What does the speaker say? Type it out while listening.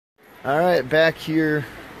All right, back here.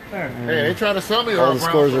 Hey, they try to sell me all the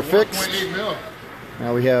scores are fixed. Mil.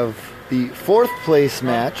 Now we have the 4th place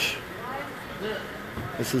match.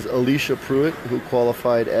 This is Allichia Pruitt, who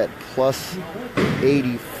qualified at plus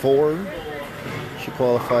 84. She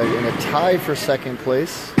qualified in a tie for 2nd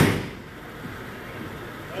place.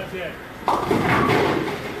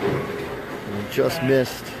 And just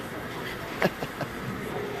missed.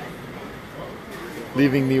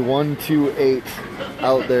 Leaving me 1-2-8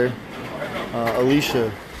 out there.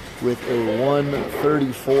 Allichia with a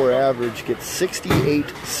 134 average gets 68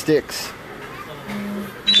 sticks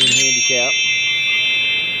in handicap.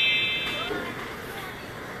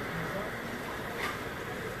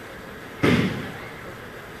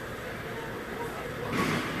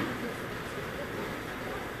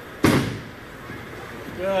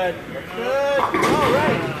 Good. All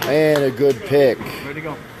right. And a good pick. Ready to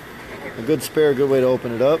go. A good spare, good way to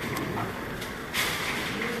open it up.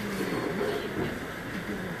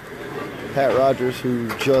 Pat Rogers, who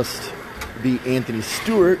just beat Anthony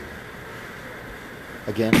Stewart,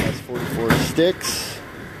 again has 44 sticks.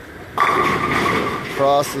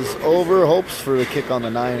 Crosses over, hopes for the kick on the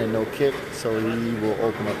 9 and no kick, so he will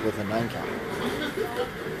open up with a 9 count.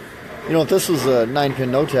 You know, if this was a 9-pin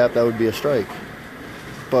no tap, that would be a strike.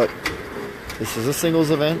 But this is a singles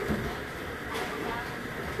event.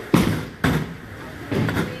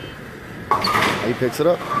 He picks it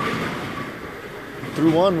up.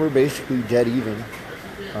 Through 1, we're basically dead even.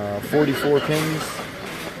 44 pins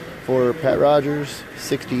for Pat Rogers,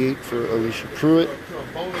 68 for Allichia Pruitt.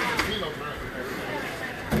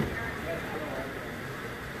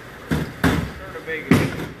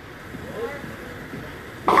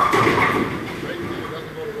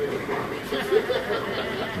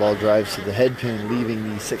 Ball drives to the head pin, leaving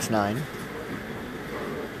the 6-9.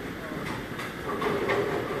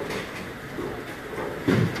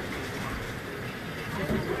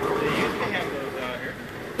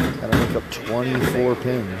 Gotta make up 24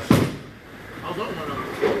 pins.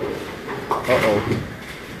 Uh-oh.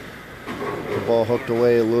 The ball hooked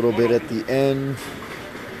away a little bit at the end.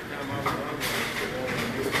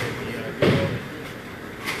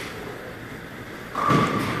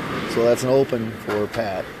 So that's an open for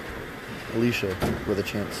Pat. Allichia with a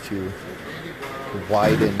chance to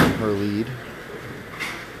widen her lead.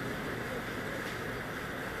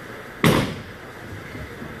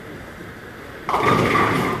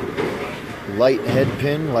 Light head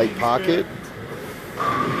pin, light pocket,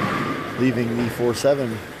 leaving the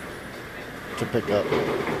 4-7 to pick up.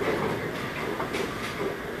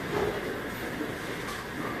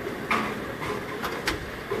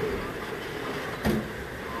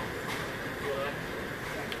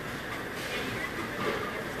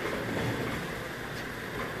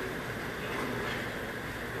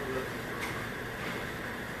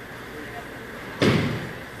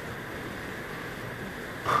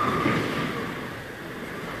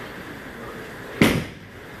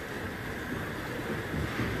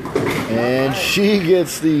 And she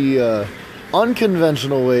gets the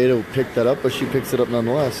unconventional way to pick that up, but she picks it up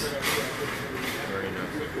nonetheless.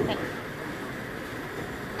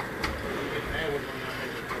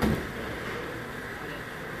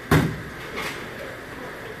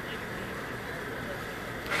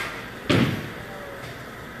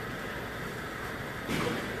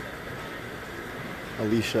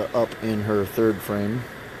 Allichia up in her 3rd frame.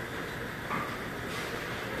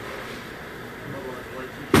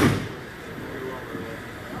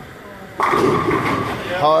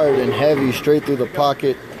 Hard and heavy, straight through the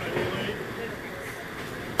pocket.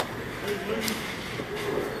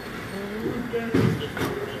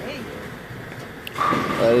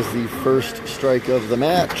 That is the first strike of the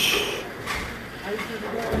match.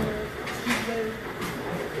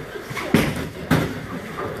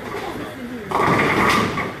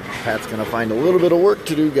 Pat's gonna find a little bit of work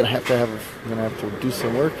to do. Gonna have to do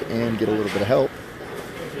some work and get a little bit of help.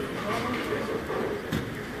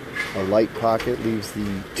 A light pocket leaves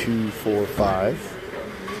the 2-4-5.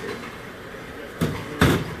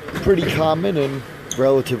 Pretty common and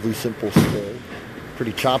relatively simple spare.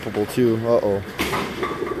 Pretty choppable too. Uh-oh.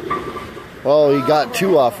 Well, he got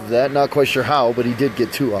 2 off of that. Not quite sure how, but he did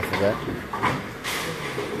get 2 off of that.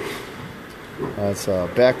 That's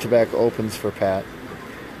back-to-back opens for Pat.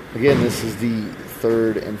 Again, this is the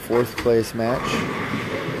 3rd and 4th place match.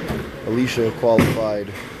 Allichia qualified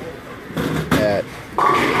at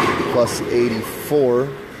plus 84.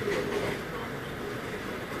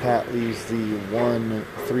 Pat leaves the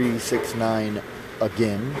 1-3-6-9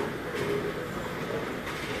 again.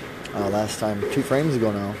 Last time, 2 frames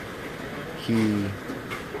ago now, he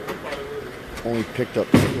only picked up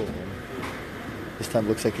 2 of them. This time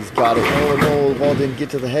looks like he's got it. Oh no, the ball didn't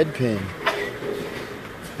get to the head pin.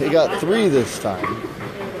 He got 3 this time.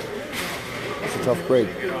 It's a tough break.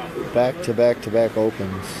 Back to back to back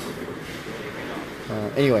opens.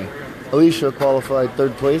 Anyway, Allichia qualified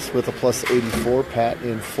 3rd place with a plus 84. Pat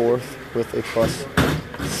in 4th with a plus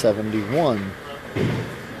 71.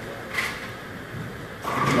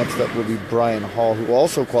 Next up will be Brian Hall, who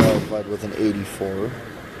also qualified with an 84.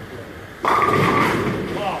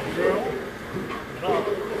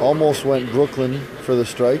 Almost went Brooklyn for the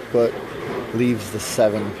strike, but leaves the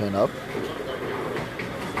 7 pin up.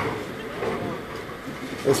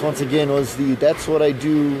 This once again was the That's What I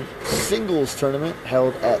Do singles tournament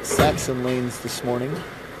held at Saxon Lanes this morning.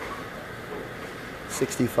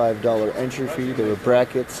 $65 entry fee. There were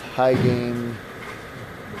brackets, high game.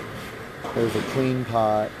 There's a clean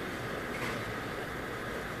pot.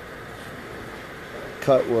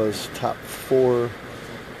 Cut was top 4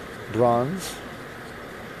 bronze.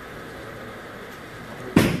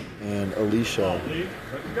 And Allichia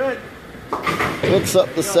picks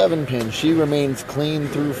up the 7 pin. She remains clean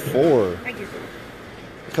through 4.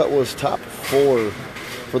 Cut was top 4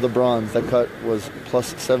 for the bronze. That cut was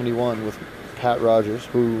plus 71 with Pat Rogers,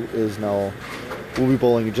 who is now, will be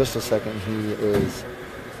bowling in just a second. He is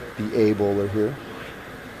the A bowler here.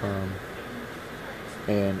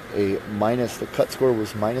 And the cut score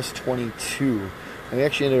was minus 22. And we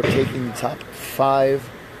actually ended up taking the top 5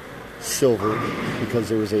 silver because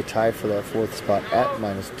there was a tie for that 4th spot at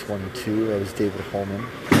minus 22. That was David Holman.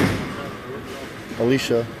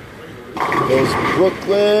 Allichia goes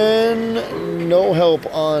Brooklyn. No help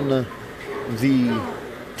on the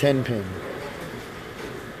 10 pin.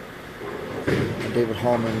 And David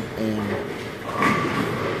Holman and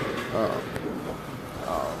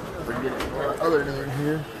forget the other name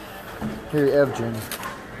here. Harry Evgen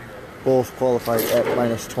both qualified at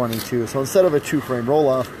minus 22. So instead of a 2-frame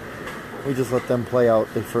roll-off, we just let them play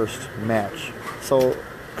out the first match. So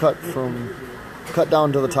cut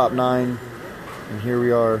down to the top 9, and here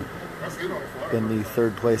we are in the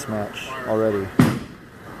 3rd place match already.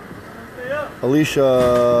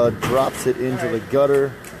 Allichia drops it into the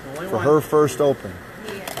gutter for her first open.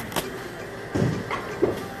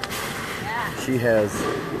 She has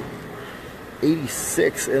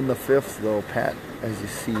 86 in the 5th, though. Pat, as you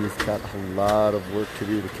see, has got a lot of work to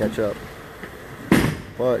do to catch up.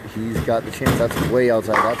 But he's got the chance. That's way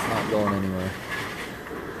outside. That's not going anywhere.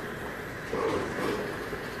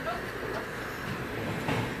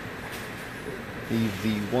 Leave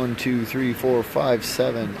the 1, 2, 3, 4, 5,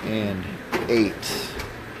 7, and 8.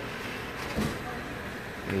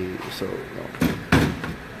 So, no.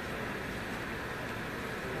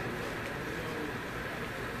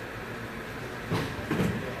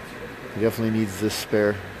 He definitely needs this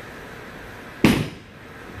spare.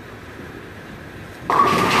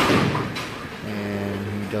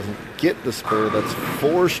 And he doesn't get the spare. That's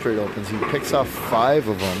 4 straight opens. He picks off 5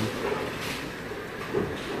 of them.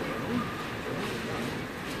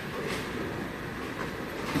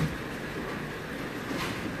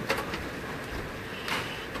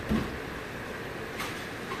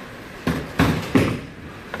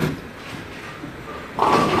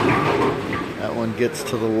 Gets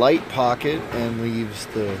to the light pocket and leaves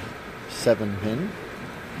the 7 pin.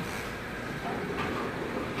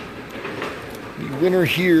 The winner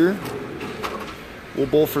here will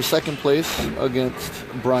bowl for 2nd place against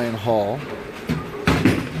Brian Hall.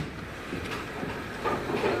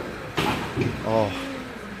 Oh,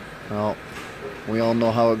 well, we all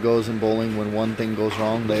know how it goes in bowling. When one thing goes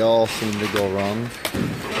wrong, they all seem to go wrong.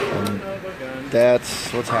 And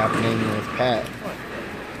that's what's happening with Pat.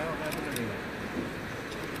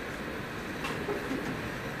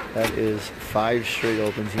 That is 5 straight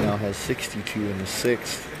opens. He now has 62 in the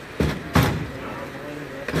 6th.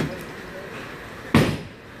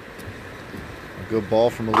 A good ball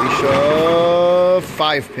from Allichia.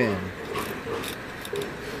 5 pin.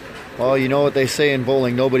 Well, you know what they say in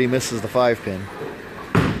bowling, nobody misses the 5 pin.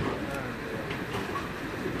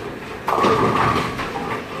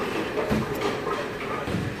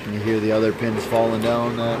 And you hear the other pins falling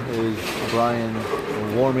down. That is Brian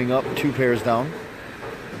warming up 2 pairs down.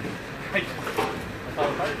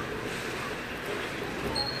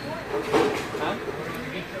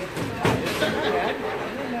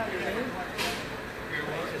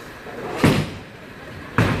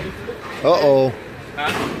 Uh-oh.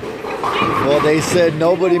 Well, they said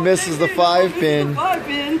nobody misses the 5 pin.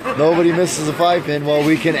 Nobody misses the 5 pin. Well,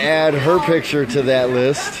 we can add her picture to that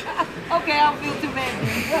list. Okay, I don't feel too bad.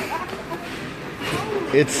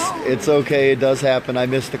 It's okay. It does happen. I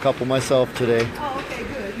missed a couple myself today. Oh, okay,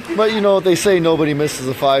 good. But you know what they say, nobody misses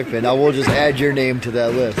a 5-pin. I will just add your name to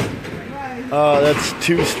that list. That's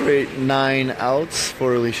 2 straight 9 outs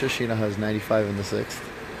for Allichia. She now has 95 in the 6th.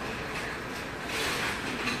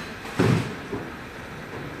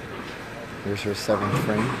 Here's her 7th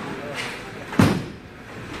frame.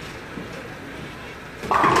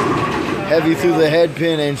 Heavy through the head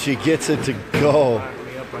pin, and she gets it to go.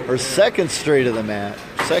 Her 2nd straight of the match.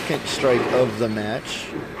 2nd strike of the match.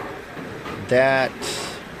 That,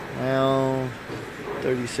 well,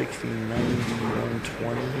 30, 60, 90,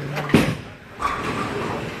 120.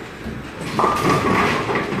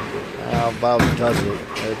 About does it.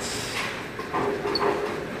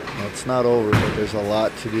 It's not over, but there's a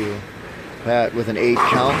lot to do. Pat with an 8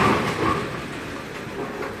 count.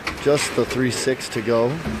 Just the 3-6 to go.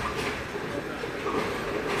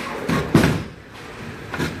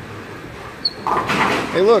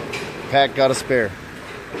 Hey, look, Pat got a spare.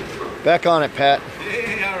 Back on it, Pat.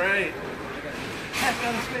 Hey, all right. Pat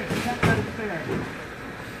got a spare. Pat got a spare.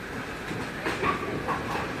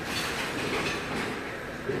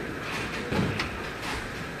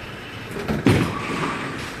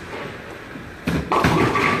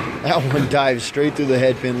 That one dives straight through the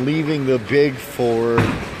head pin, leaving the big 4.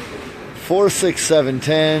 4, 6, 7,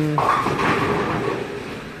 10.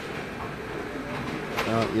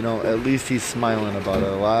 You know, at least he's smiling about it.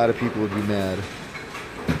 A lot of people would be mad.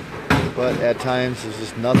 But at times, there's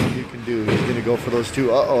just nothing you can do. He's going to go for those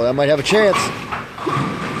 2. Uh-oh, that might have a chance.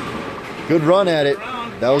 Good run at it.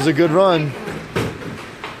 That was a good run.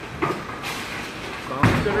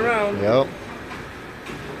 Bounced it around. Yep.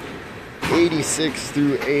 86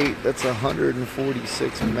 through 8. That's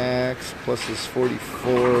 146 max. Plus his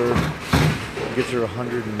 44. Gets her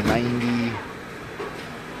 190.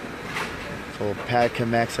 So Pat can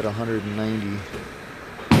max at 190.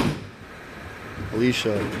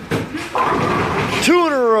 Allichia. 2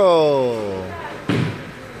 in a row.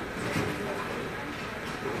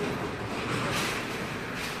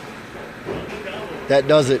 That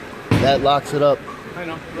does it. That locks it up. I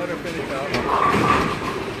know. Let her finish out.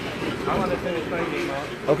 I want to finish my game out.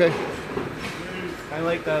 Okay. I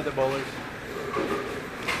like the other bowlers.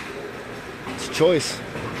 It's a choice.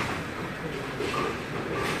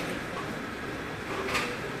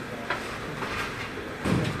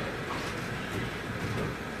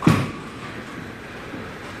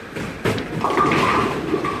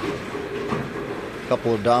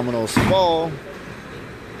 Couple of dominoes fall,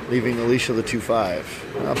 leaving Allichia the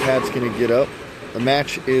 2-5. Now Pat's going to get up. The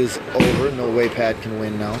match is over. No way Pat can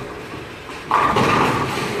win now.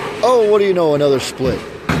 Oh, what do you know? Another split.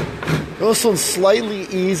 This one's slightly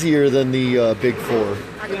easier than the big 4.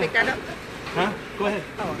 I can pick that up. Huh? Go ahead.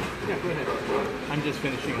 Oh. Yeah, go ahead. I'm just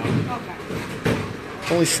finishing up.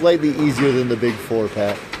 Okay. Only slightly easier than the big 4,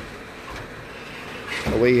 Pat.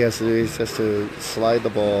 The way he has to do is he has to slide the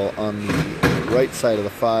ball on the right side of the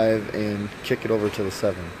 5 and kick it over to the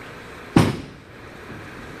 7.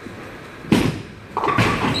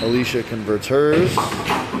 Allichia converts hers.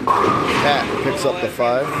 Pat picks up the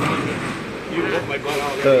 5. You whooped my butt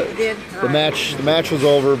out. The did? the match was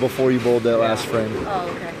over before you bowled that last frame. Oh,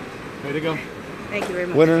 okay. Way to go. Thank you very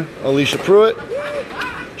much. Winner, Allichia Pruitt.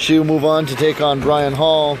 She will move on to take on Brian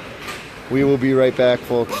Hall. We will be right back,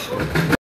 folks.